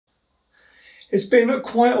It's been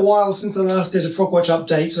quite a while since I last did a Frogwatch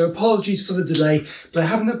update, so apologies for the delay, but I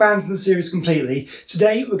haven't abandoned the series completely.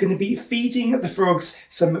 Today we're going to be feeding the frogs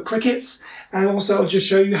some crickets, and also I'll just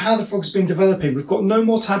show you how the frog's been developing. We've got no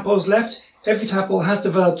more tadpoles left. Every tadpole has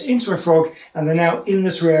developed into a frog, and they're now in the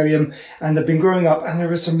terrarium, and they've been growing up, and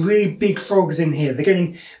there are some really big frogs in here. They're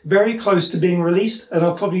getting very close to being released, and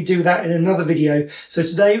I'll probably do that in another video. So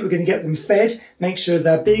today we're going to get them fed, make sure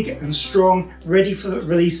they're big and strong, ready for the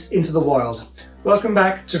release into the wild. Welcome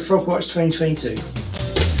back to Frogwatch 2022.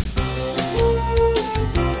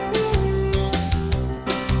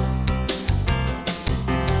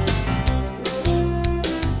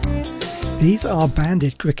 These are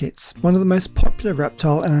banded crickets, one of the most popular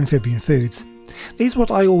reptile and amphibian foods. These are what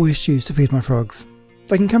I always choose to feed my frogs.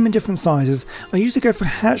 They can come in different sizes. I usually go for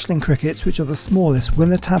hatchling crickets, which are the smallest when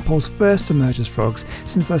the tadpoles first emerge as frogs,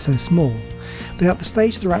 since they're so small. But at the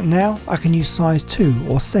stage they're at now, I can use size 2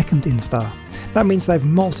 or second instar. That means they've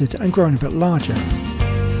molted and grown a bit larger.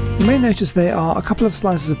 You may notice there are a couple of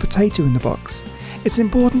slices of potato in the box. It's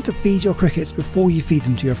important to feed your crickets before you feed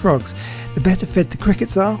them to your frogs. The better fed the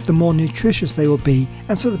crickets are, the more nutritious they will be,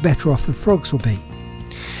 and so the better off the frogs will be.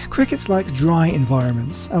 Crickets like dry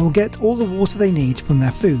environments and will get all the water they need from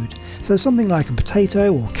their food, so something like a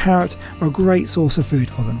potato or carrot are a great source of food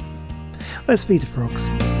for them. Let's feed the frogs.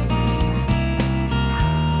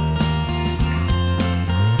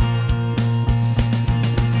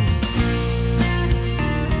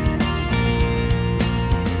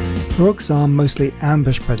 Frogs are mostly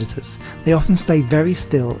ambush predators. They often stay very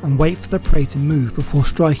still and wait for the prey to move before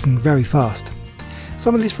striking very fast.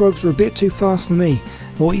 Some of these frogs are a bit too fast for me,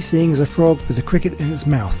 and what you're seeing is a frog with a cricket in its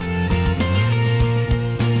mouth.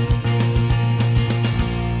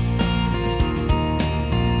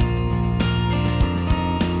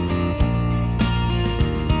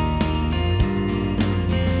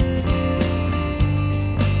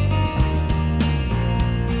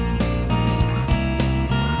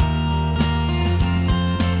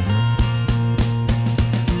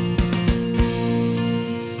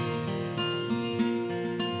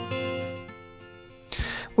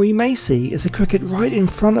 What you may see is a cricket right in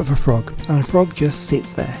front of a frog, and a frog just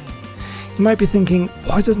sits there. You might be thinking,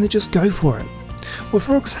 why doesn't it just go for it? Well,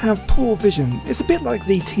 frogs have poor vision. It's a bit like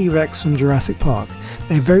the T-Rex from Jurassic Park.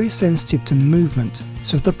 They're very sensitive to movement,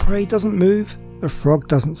 so if the prey doesn't move, the frog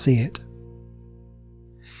doesn't see it.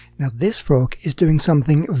 Now this frog is doing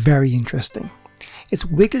something very interesting. It's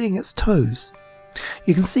wiggling its toes.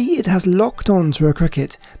 You can see it has locked on to a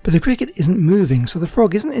cricket, but the cricket isn't moving, so the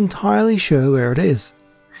frog isn't entirely sure where it is.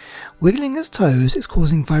 Wiggling its toes is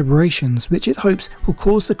causing vibrations which it hopes will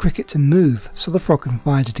cause the cricket to move so the frog can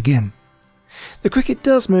find it again. The cricket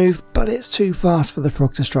does move, but it's too fast for the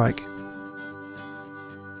frog to strike.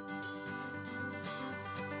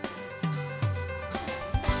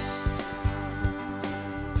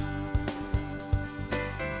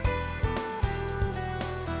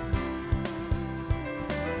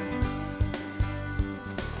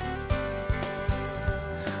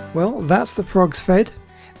 Well, that's the frogs fed.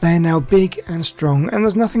 They are now big and strong, and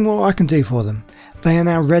there's nothing more I can do for them. They are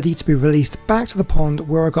now ready to be released back to the pond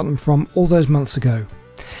where I got them from all those months ago.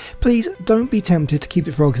 Please don't be tempted to keep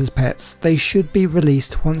the frogs as pets. They should be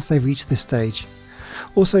released once they reach this stage.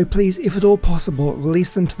 Also, please, if at all possible,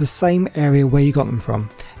 release them to the same area where you got them from.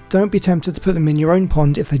 Don't be tempted to put them in your own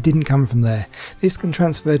pond if they didn't come from there. This can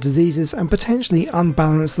transfer diseases and potentially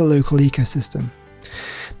unbalance the local ecosystem.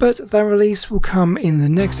 But their release will come in the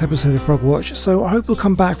next episode of Frogwatch, so I hope you'll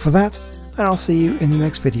come back for that, and I'll see you in the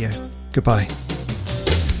next video. Goodbye.